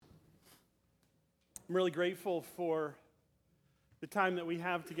I'm really grateful for the time that we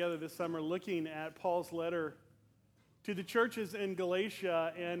have together this summer looking at Paul's letter to the churches in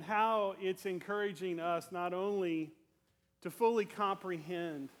Galatia and how it's encouraging us not only to fully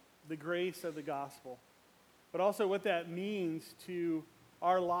comprehend the grace of the gospel, but also what that means to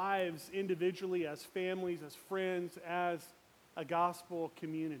our lives individually, as families, as friends, as a gospel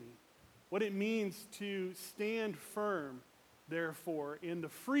community. What it means to stand firm, therefore, in the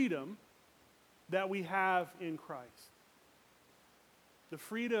freedom that we have in Christ. The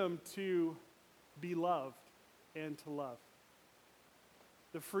freedom to be loved and to love.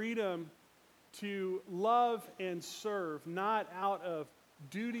 The freedom to love and serve, not out of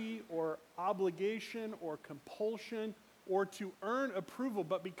duty or obligation or compulsion or to earn approval,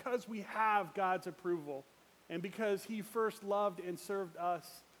 but because we have God's approval and because He first loved and served us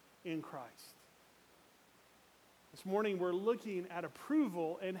in Christ. This morning we're looking at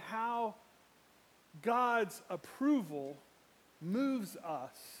approval and how God's approval moves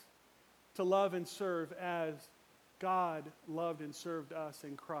us to love and serve as God loved and served us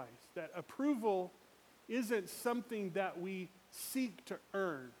in Christ. That approval isn't something that we seek to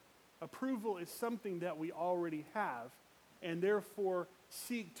earn. Approval is something that we already have and therefore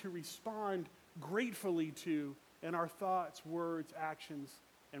seek to respond gratefully to in our thoughts, words, actions,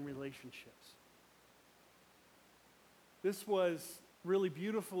 and relationships. This was really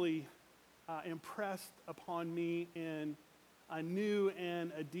beautifully impressed upon me in a new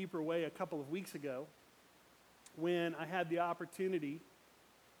and a deeper way a couple of weeks ago when I had the opportunity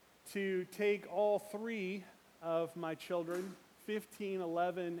to take all three of my children, 15,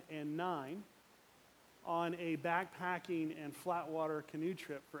 11, and 9, on a backpacking and flatwater canoe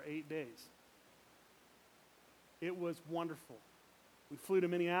trip for 8 days. It was wonderful. We flew to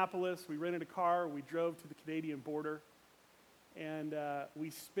Minneapolis, we rented a car, we drove to the Canadian border, and we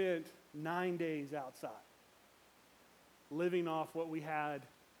spent 9 days outside, living off what we had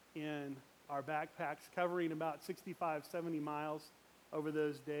in our backpacks, covering about 65, 70 miles over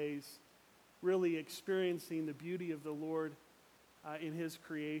those days, really experiencing the beauty of the Lord in His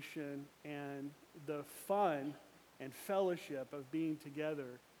creation and the fun and fellowship of being together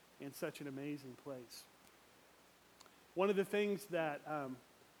in such an amazing place. One of the things that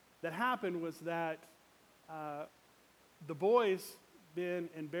happened was that the boys, Ben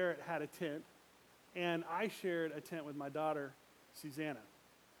and Barrett, had a tent, and I shared a tent with my daughter, Susanna.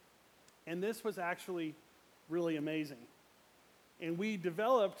 And this was actually really amazing. And we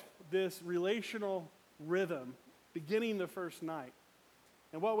developed this relational rhythm beginning the first night.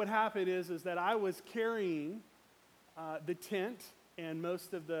 And what would happen is that I was carrying the tent and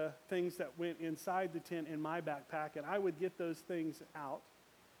most of the things that went inside the tent in my backpack, and I would get those things out.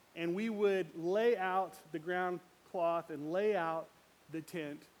 And we would lay out the ground cloth and lay out the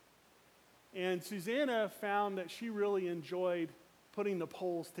tent. And Susanna found that she really enjoyed putting the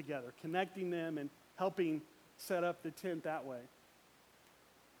poles together, connecting them and helping set up the tent that way.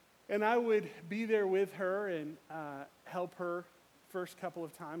 And I would be there with her and help her first couple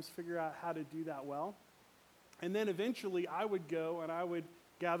of times figure out how to do that well. And then eventually I would go and I would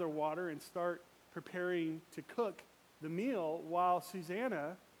gather water and start preparing to cook the meal while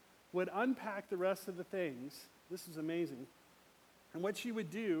Susanna would unpack the rest of the things. This is amazing. And what she would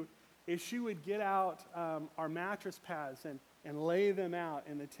do is she would get out our mattress pads and lay them out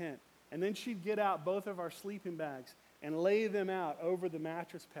in the tent. And then she'd get out both of our sleeping bags and lay them out over the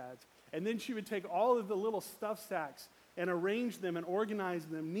mattress pads. And then she would take all of the little stuff sacks and arrange them and organize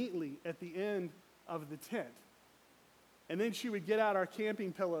them neatly at the end of the tent. And then she would get out our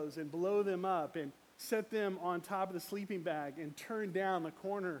camping pillows and blow them up and set them on top of the sleeping bag and turn down the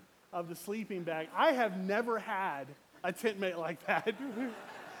corner of the sleeping bag. I have never had a tent mate like that.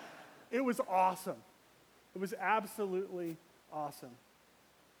 It was awesome. It was absolutely awesome.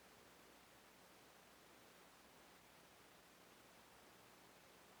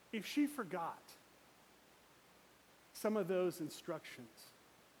 If she forgot some of those instructions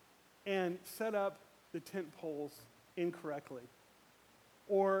and set up the tent poles incorrectly,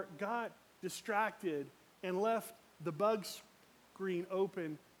 or got distracted and left the bug screen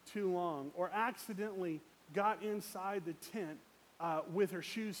open too long, or accidentally got inside the tent with her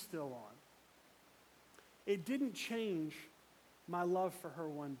shoes still on, it didn't change my love for her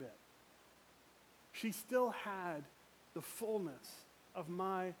one bit. She still had the fullness of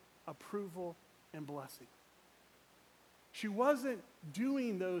my approval and blessing. She wasn't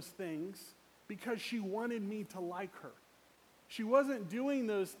doing those things because she wanted me to like her. She wasn't doing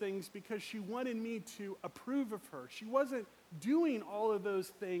those things because she wanted me to approve of her. She wasn't doing all of those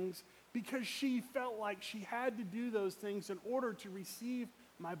things because she felt like she had to do those things in order to receive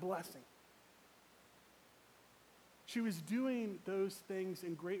my blessing. She was doing those things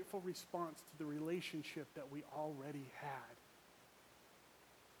in grateful response to the relationship that we already had.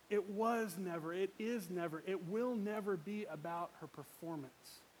 It was never, it is never, it will never be about her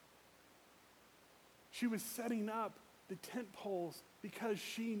performance. She was setting up the tent poles because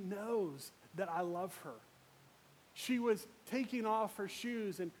she knows that I love her. She was taking off her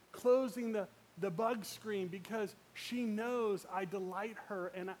shoes and closing the bug screen because she knows I delight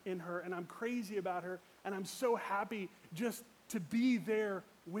her and in her, and I'm crazy about her, and I'm so happy just to be there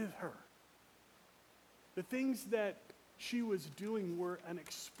with her. The things that she was doing were an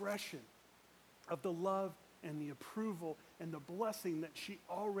expression of the love and the approval and the blessing that she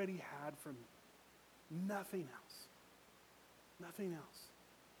already had from me. Nothing else. Nothing else.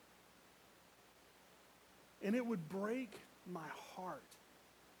 And it would break my heart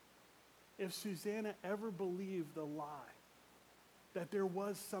if Susanna ever believed the lie that there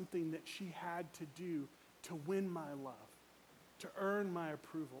was something that she had to do to win my love, to earn my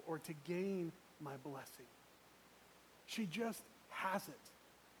approval, or to gain my blessing. She just has it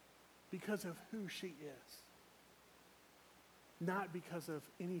because of who she is, not because of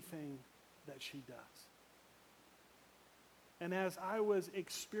anything that she does. And as I was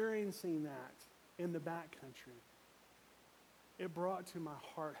experiencing that in the backcountry, it brought to my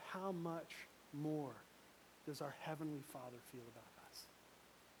heart how much more does our Heavenly Father feel about us.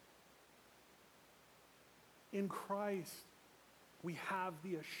 In Christ, we have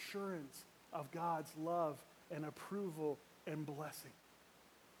the assurance of God's love and approval and blessing.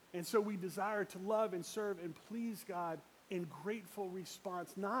 And so we desire to love and serve and please God in grateful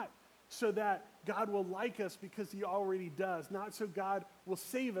response, not so that God will like us because he already does, not so God will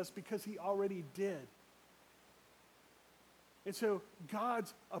save us because he already did. And so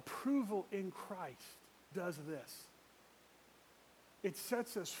God's approval in Christ does this. It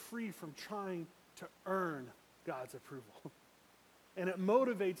sets us free from trying to earn God's approval. And it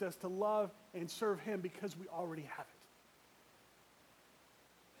motivates us to love and serve him because we already have it.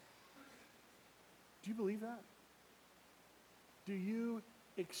 Do you believe that? Do you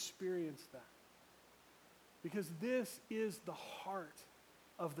experience that? Because this is the heart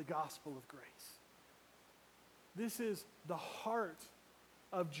of the gospel of grace. This is the heart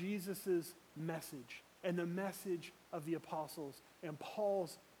of Jesus' message and the message of the apostles and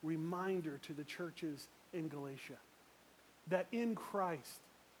Paul's reminder to the churches in Galatia. That in Christ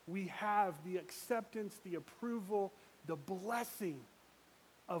we have the acceptance, the approval, the blessing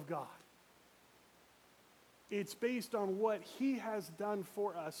of God. It's based on what he has done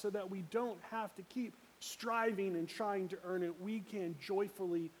for us so that we don't have to keep striving and trying to earn it. We can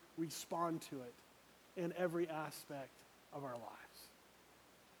joyfully respond to it in every aspect of our lives.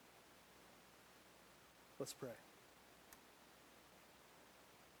 Let's pray.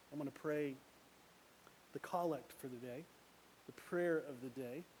 I'm going to pray the collect for the day, the prayer of the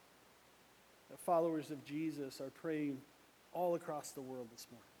day, that followers of Jesus are praying all across the world this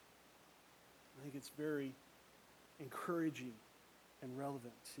morning. I think it's very encouraging and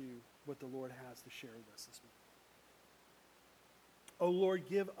relevant to what the Lord has to share with us this morning. Oh Lord,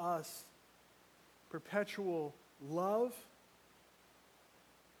 give us perpetual love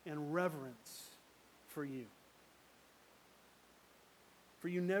and reverence for you. For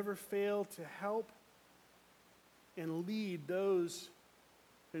you never fail to help and lead those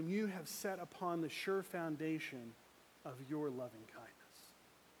whom you have set upon the sure foundation of your loving kindness.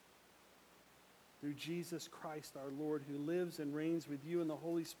 Through Jesus Christ our Lord, who lives and reigns with you in the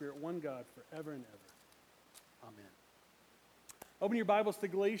Holy Spirit, one God, forever and ever. Amen. Open your Bibles to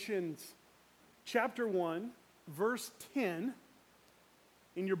Galatians chapter 1, verse 10.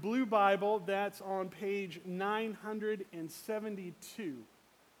 In your blue Bible, that's on page 972.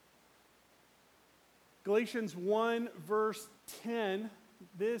 Galatians 1, verse 10.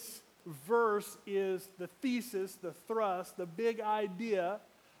 This verse is the thesis, the thrust, the big idea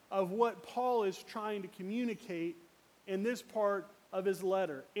of what Paul is trying to communicate in this part of his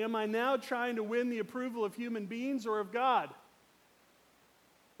letter. Am I now trying to win the approval of human beings or of God?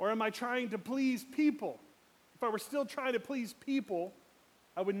 Or am I trying to please people? If I were still trying to please people,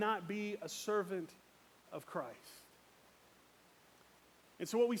 I would not be a servant of Christ. And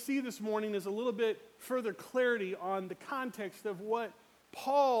so what we see this morning is a little bit further clarity on the context of what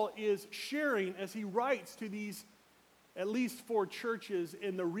Paul is sharing as he writes to these at least 4 churches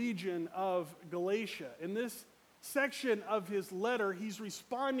in the region of Galatia. In this section of his letter, he's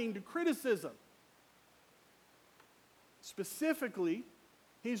responding to criticism. Specifically,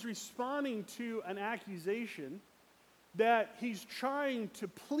 he's responding to an accusation that he's trying to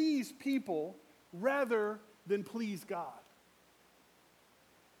please people rather than please God.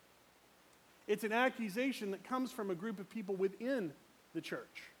 It's an accusation that comes from a group of people within the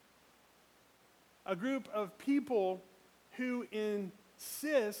church. A group of people who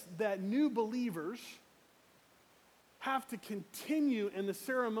insist that new believers have to continue in the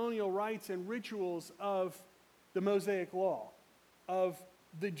ceremonial rites and rituals of the Mosaic law, of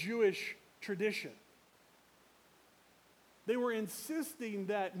the Jewish tradition. They were insisting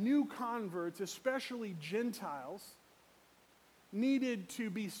that new converts, especially Gentiles, needed to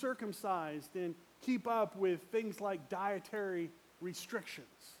be circumcised and keep up with things like dietary restrictions.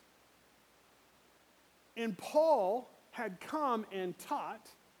 And Paul had come and taught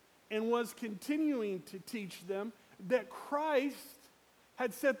and was continuing to teach them that Christ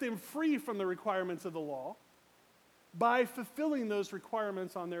had set them free from the requirements of the law by fulfilling those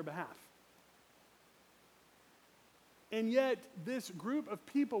requirements on their behalf. And yet, this group of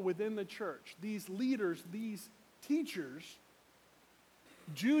people within the church, these leaders, these teachers,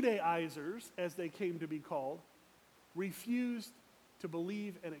 Judaizers, as they came to be called, refused to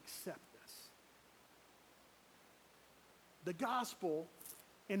believe and accept this. The gospel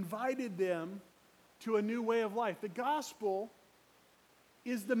invited them to a new way of life. The gospel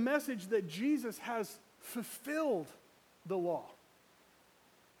is the message that Jesus has fulfilled the law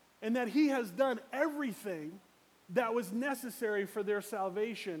and that he has done everything that was necessary for their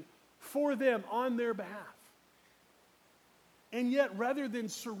salvation for them on their behalf. And yet, rather than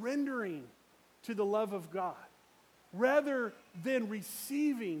surrendering to the love of God, rather than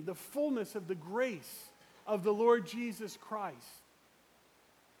receiving the fullness of the grace of the Lord Jesus Christ,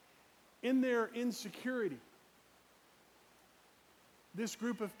 in their insecurity, this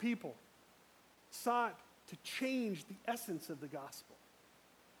group of people sought to change the essence of the gospel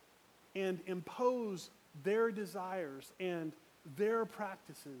and impose their desires and their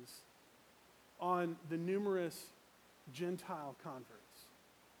practices on the numerous Gentile converts.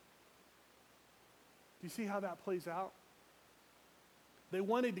 Do you see how that plays out? They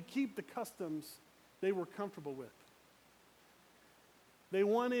wanted to keep the customs they were comfortable with. They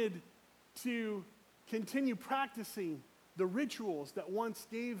wanted to continue practicing the rituals that once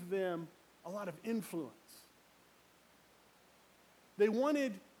gave them a lot of influence. They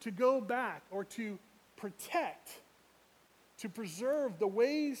wanted to go back or to protect, to preserve the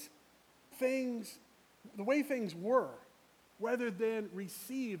way things were, rather than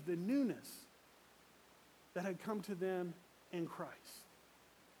receive the newness that had come to them in Christ.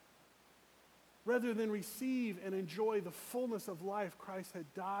 Rather than receive and enjoy the fullness of life, Christ had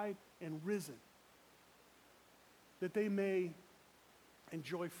died and risen, that they may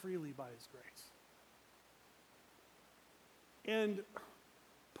enjoy freely by his grace. And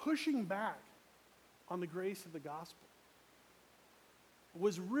pushing back on the grace of the gospel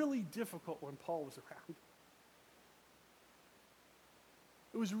was really difficult when Paul was around.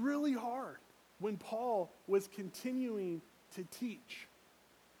 It was really hard when Paul was continuing to teach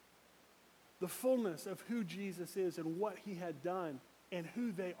the fullness of who Jesus is and what he had done and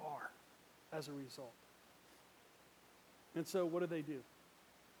who they are as a result. And so what do?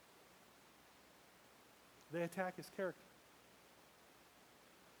 They attack his character.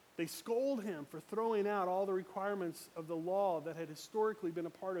 They scold him for throwing out all the requirements of the law that had historically been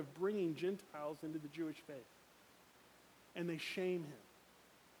a part of bringing Gentiles into the Jewish faith. And they shame him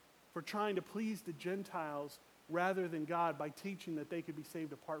for trying to please the Gentiles rather than God by teaching that they could be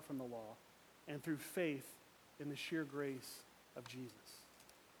saved apart from the law and through faith in the sheer grace of Jesus.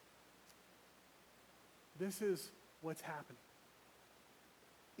 This is what's happening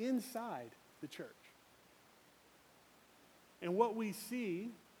inside the church. And what we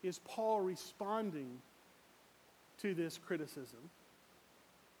see is Paul responding to this criticism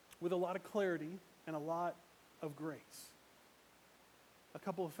with a lot of clarity and a lot of grace. A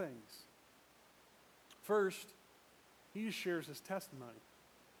couple of things. First, he just shares his testimony.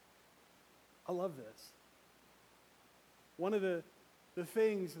 I love this. One of the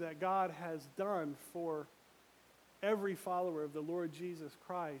things that God has done for every follower of the Lord Jesus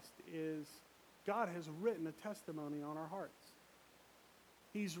Christ is God has written a testimony on our hearts.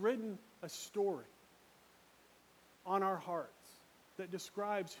 He's written a story on our hearts that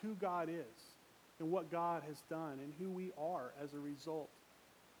describes who God is and what God has done and who we are as a result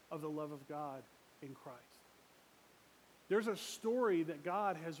of the love of God in Christ. There's a story that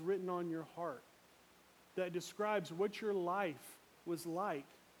God has written on your heart that describes what your life was like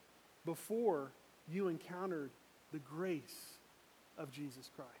before you encountered the grace of Jesus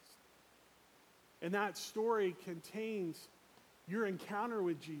Christ. And that story contains your encounter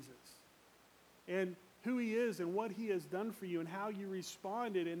with Jesus and who he is and what he has done for you and how you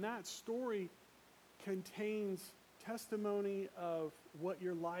responded. And that story contains testimony of what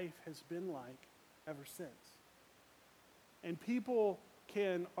your life has been like ever since. And people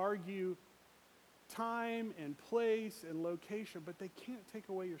can argue time and place and location, but they can't take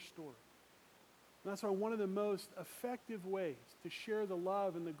away your story. And that's why one of the most effective ways to share the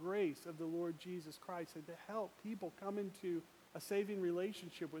love and the grace of the Lord Jesus Christ and to help people come into a saving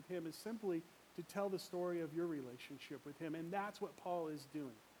relationship with him is simply to tell the story of your relationship with him. And that's what Paul is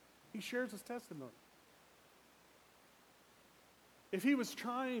doing. He shares his testimony. If he was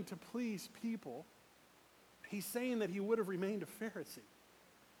trying to please people, he's saying that he would have remained a Pharisee.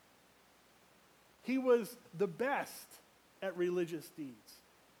 He was the best at religious deeds.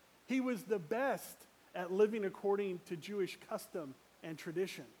 He was the best at living according to Jewish custom and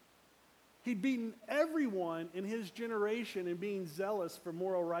tradition. He'd beaten everyone in his generation in being zealous for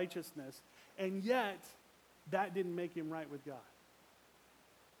moral righteousness, and yet that didn't make him right with God.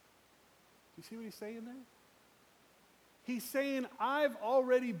 Do you see what he's saying there? He's saying, I've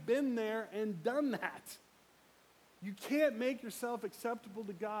already been there and done that. You can't make yourself acceptable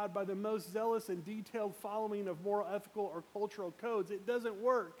to God by the most zealous and detailed following of moral, ethical, or cultural codes. It doesn't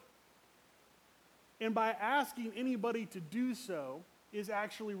work. And by asking anybody to do so is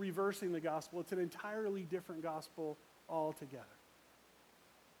actually reversing the gospel. It's an entirely different gospel altogether.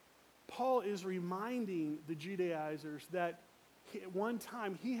 Paul is reminding the Judaizers that at one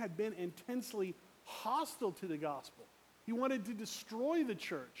time he had been intensely hostile to the gospel. He wanted to destroy the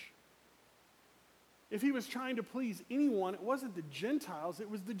church. If he was trying to please anyone, it wasn't the Gentiles, it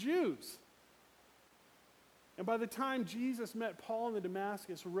was the Jews. And by the time Jesus met Paul on the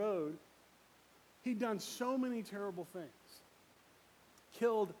Damascus road, he'd done so many terrible things,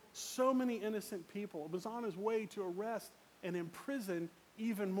 killed so many innocent people, was on his way to arrest and imprison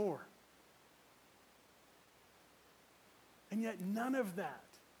even more. And yet none of that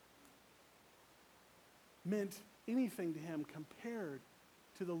meant anything to him compared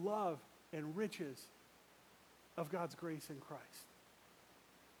to the love and riches of God's grace in Christ.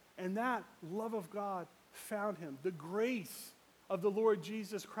 And that love of God found him. The grace of the Lord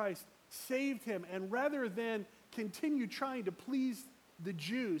Jesus Christ saved him. And rather than continue trying to please the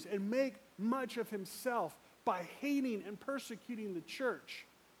Jews and make much of himself by hating and persecuting the church,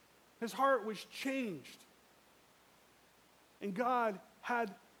 his heart was changed. And God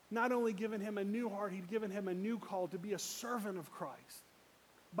had not only given him a new heart, he'd given him a new call to be a servant of Christ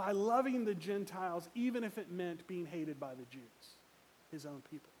by loving the Gentiles, even if it meant being hated by the Jews, his own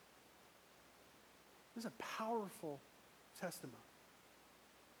people. This is a powerful testimony.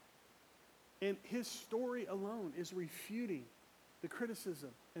 And his story alone is refuting the criticism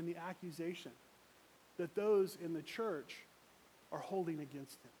and the accusation that those in the church are holding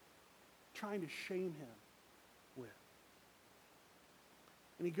against him, trying to shame him with.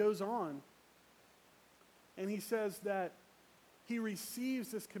 And he goes on, and he says that he receives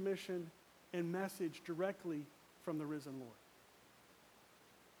this commission and message directly from the risen Lord.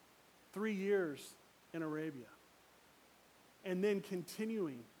 3 years in Arabia, and then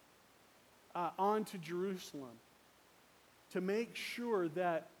continuing on to Jerusalem to make sure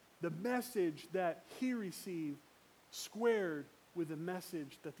that the message that he received squared with the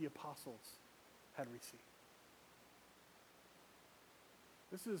message that the apostles had received.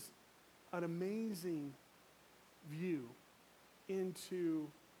 This is an amazing view into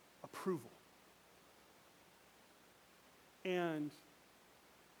approval. And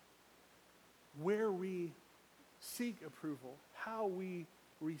where we seek approval, how we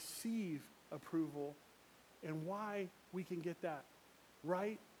receive approval, and why we can get that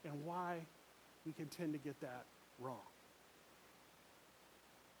right and why we can tend to get that wrong.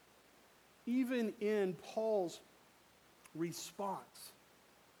 Even in Paul's response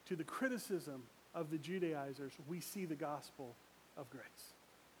to the criticism of the Judaizers, we see the gospel of grace.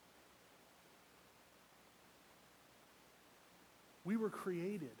 We were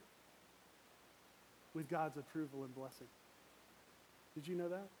created with God's approval and blessing. Did you know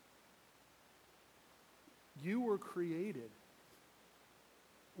that? You were created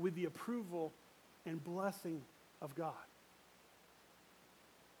with the approval and blessing of God.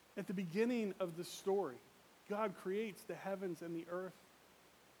 At the beginning of the story, God creates the heavens and the earth,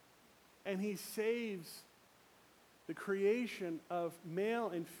 and he saves the creation of male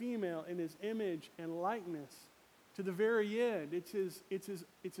and female in his image and likeness to the very end.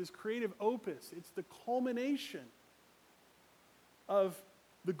 It's his creative opus. It's the culmination of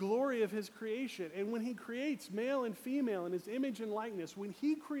the glory of his creation. And when he creates male and female in his image and likeness, when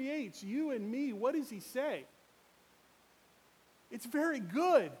he creates you and me, what does he say? It's very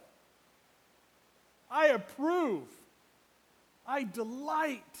good. I approve. I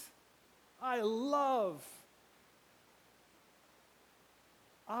delight. I love.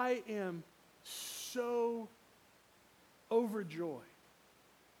 I am so overjoyed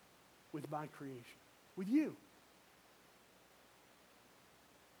with my creation, with you.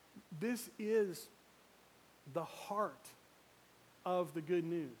 This is the heart of the good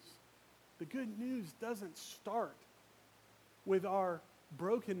news. The good news doesn't start with our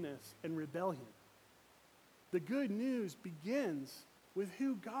brokenness and rebellion. The good news begins with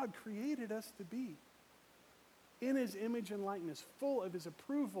who God created us to be. In his image and likeness, full of his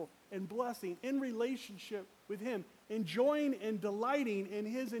approval and blessing, in relationship with him, enjoying and delighting in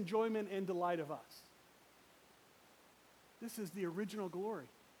his enjoyment and delight of us. This is the original glory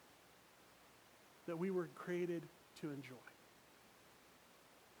that we were created to enjoy.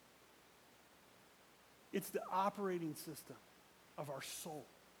 It's the operating system of our soul.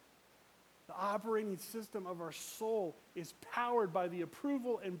 The operating system of our soul is powered by the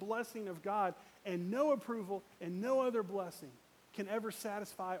approval and blessing of God, and no approval and no other blessing can ever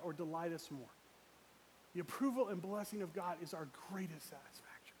satisfy or delight us more. The approval and blessing of God is our greatest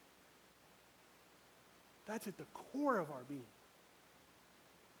satisfaction. That's at the core of our being.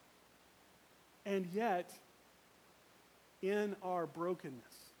 And yet, in our brokenness,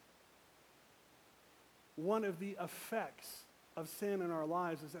 one of the effects of sin in our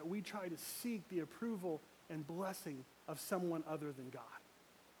lives is that we try to seek the approval and blessing of someone other than God.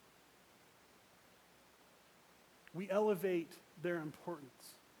 We elevate their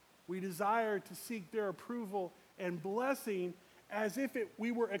importance. We desire to seek their approval and blessing as if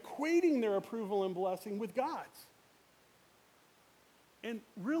we were equating their approval and blessing with God's. And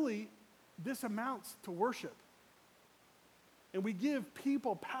really, this amounts to worship. And we give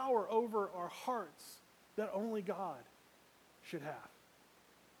people power over our hearts that only God should have.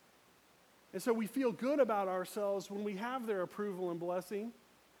 And so we feel good about ourselves when we have their approval and blessing,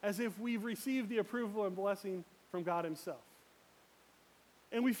 as if we've received the approval and blessing from God himself.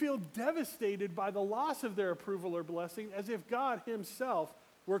 And we feel devastated by the loss of their approval or blessing, as if God himself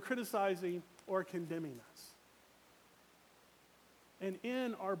were criticizing or condemning us. And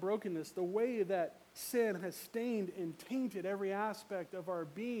in our brokenness, the way that sin has stained and tainted every aspect of our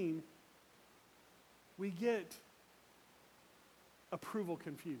being, we get approval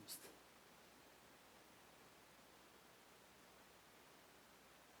confused.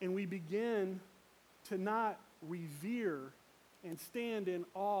 And we begin to not revere and stand in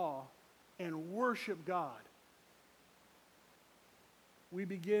awe and worship God. We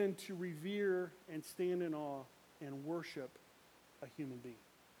begin to revere and stand in awe and worship a human being.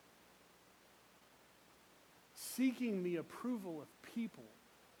 Seeking the approval of people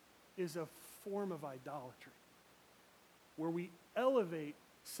is a form of idolatry, where we elevate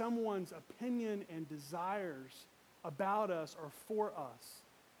someone's opinion and desires about us or for us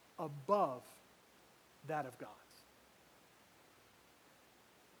above that of God's.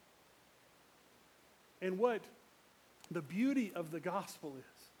 And what the beauty of the gospel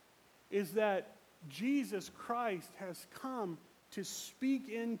is that Jesus Christ has come to speak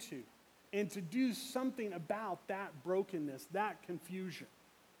into and to do something about that brokenness, that confusion.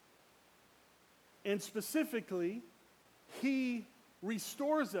 And specifically, he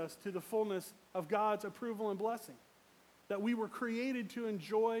restores us to the fullness of God's approval and blessing that we were created to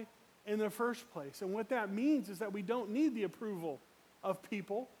enjoy in the first place. And what that means is that we don't need the approval of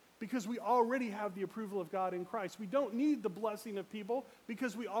people because we already have the approval of God in Christ. We don't need the blessing of people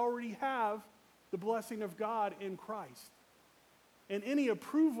because we already have the blessing of God in Christ. And any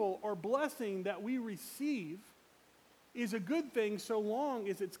approval or blessing that we receive is a good thing so long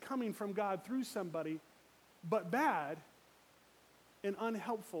as it's coming from God through somebody, but bad and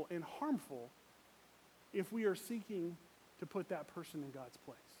unhelpful and harmful if we are seeking to put that person in God's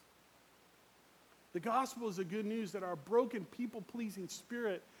place. The gospel is the good news that our broken, people-pleasing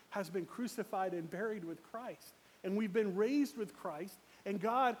spirit has been crucified and buried with Christ. And we've been raised with Christ, and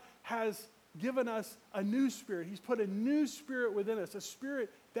God has given us a new spirit. He's put a new spirit within us, a spirit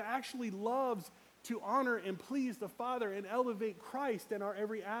that actually loves to honor and please the Father and elevate Christ in our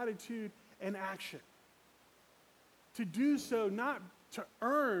every attitude and action. To do so not to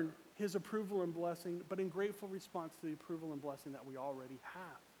earn his approval and blessing, but in grateful response to the approval and blessing that we already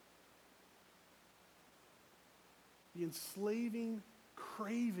have. The enslaving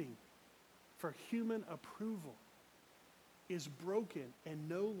craving for human approval is broken and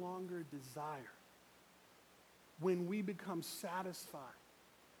no longer desired when we become satisfied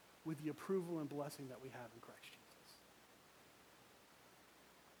with the approval and blessing that we have in Christ Jesus.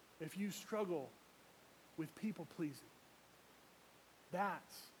 If you struggle with people pleasing,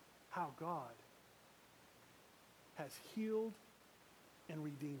 that's how God has healed and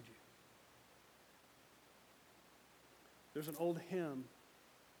redeemed you. There's an old hymn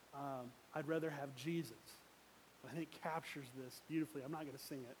I'd rather have Jesus. I think it captures this beautifully. I'm not going to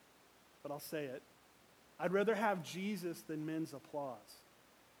sing it, but I'll say it. I'd rather have Jesus than men's applause.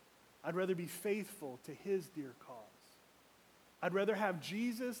 I'd rather be faithful to his dear cause. I'd rather have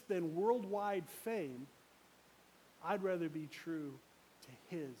Jesus than worldwide fame. I'd rather be true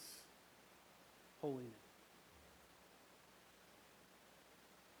to his holy name.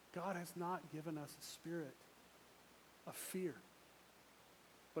 God has not given us a spirit of fear,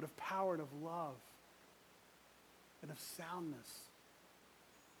 but of power and of love and of soundness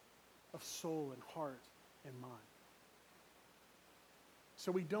of soul and heart and mind.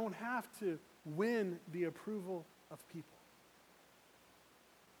 So we don't have to win the approval of people.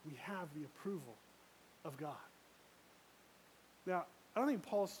 We have the approval of God. Now, I don't think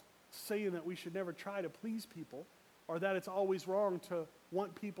Paul's saying that we should never try to please people or that it's always wrong to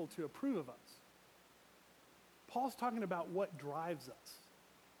want people to approve of us. Paul's talking about what drives us,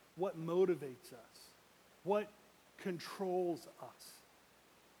 what motivates us, what controls us.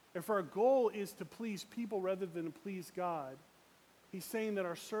 If our goal is to please people rather than to please God, he's saying that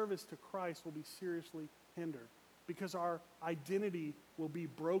our service to Christ will be seriously hindered because our identity will be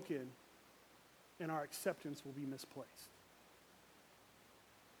broken and our acceptance will be misplaced.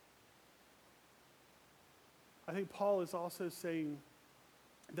 I think Paul is also saying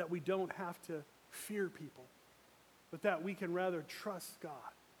that we don't have to fear people, but that we can rather trust God.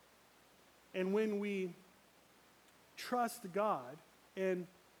 And when we trust God and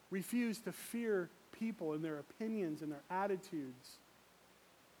refuse to fear people and their opinions and their attitudes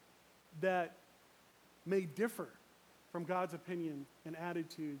that may differ from God's opinion and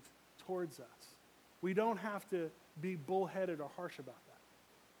attitudes towards us, we don't have to be bullheaded or harsh about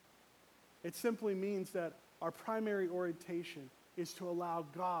that. It simply means that our primary orientation is to allow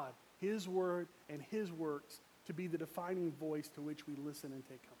God, his word, and his works to be the defining voice to which we listen and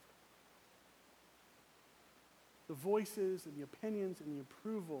take comfort. The voices and the opinions and the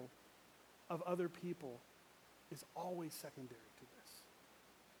approval of other people is always secondary to this.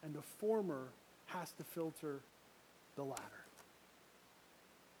 And the former has to filter the latter.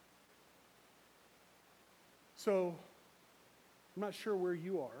 So, I'm not sure where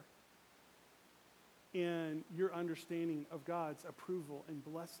you are in your understanding of God's approval and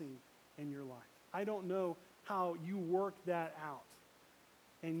blessing in your life. I don't know how you work that out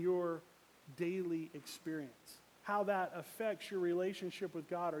in your daily experience, how that affects your relationship with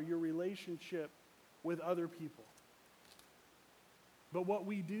God or your relationship with other people. But what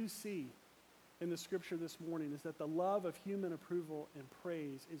we do see in the scripture this morning is that the love of human approval and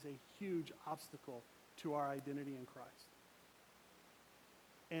praise is a huge obstacle to our identity in Christ.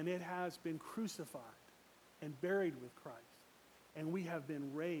 And it has been crucified and buried with Christ. And we have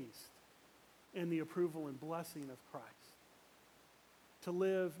been raised in the approval and blessing of Christ. To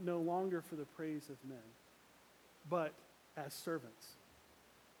live no longer for the praise of men, but as servants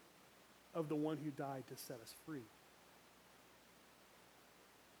of the one who died to set us free.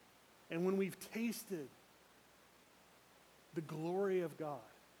 And when we've tasted the glory of God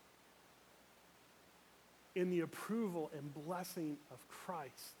in the approval and blessing of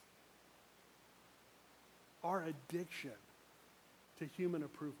Christ, our addiction to human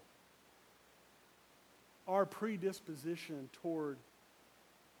approval, our predisposition toward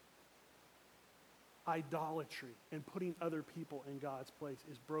idolatry and putting other people in God's place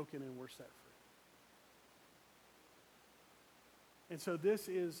is broken and we're set free. And so this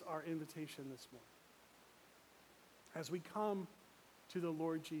is our invitation this morning. As we come to the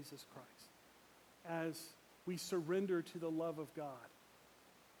Lord Jesus Christ, as we surrender to the love of God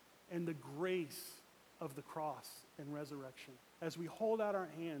and the grace of the cross and resurrection, as we hold out our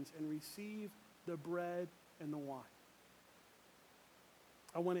hands and receive the bread and the wine,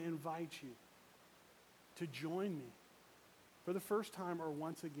 I want to invite you to join me for the first time or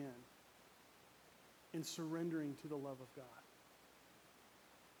once again in surrendering to the love of God,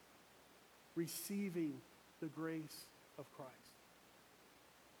 receiving the grace of Christ,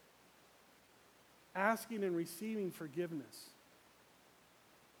 asking and receiving forgiveness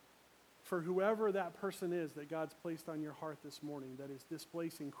for whoever that person is that God's placed on your heart this morning that is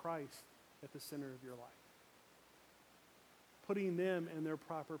displacing Christ at the center of your life. Putting them in their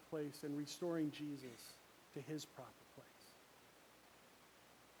proper place and restoring Jesus to his proper place.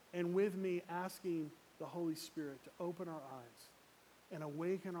 And with me, asking the Holy Spirit to open our eyes and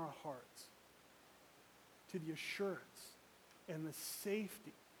awaken our hearts to the assurance and the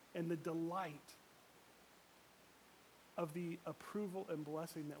safety and the delight of the approval and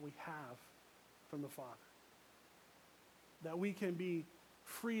blessing that we have from the Father. That we can be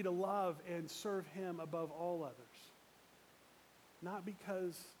free to love and serve him above all others. Not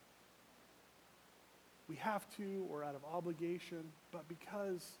because we have to or out of obligation, but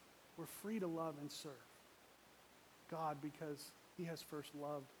because we're free to love and serve God because he has first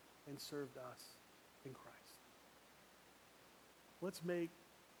loved and served us in Christ. Let's make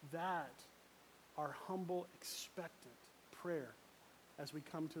that our humble, expectant prayer as we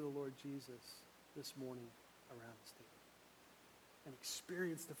come to the Lord Jesus this morning around this table and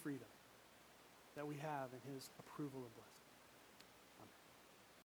experience the freedom that we have in his approval and blessing.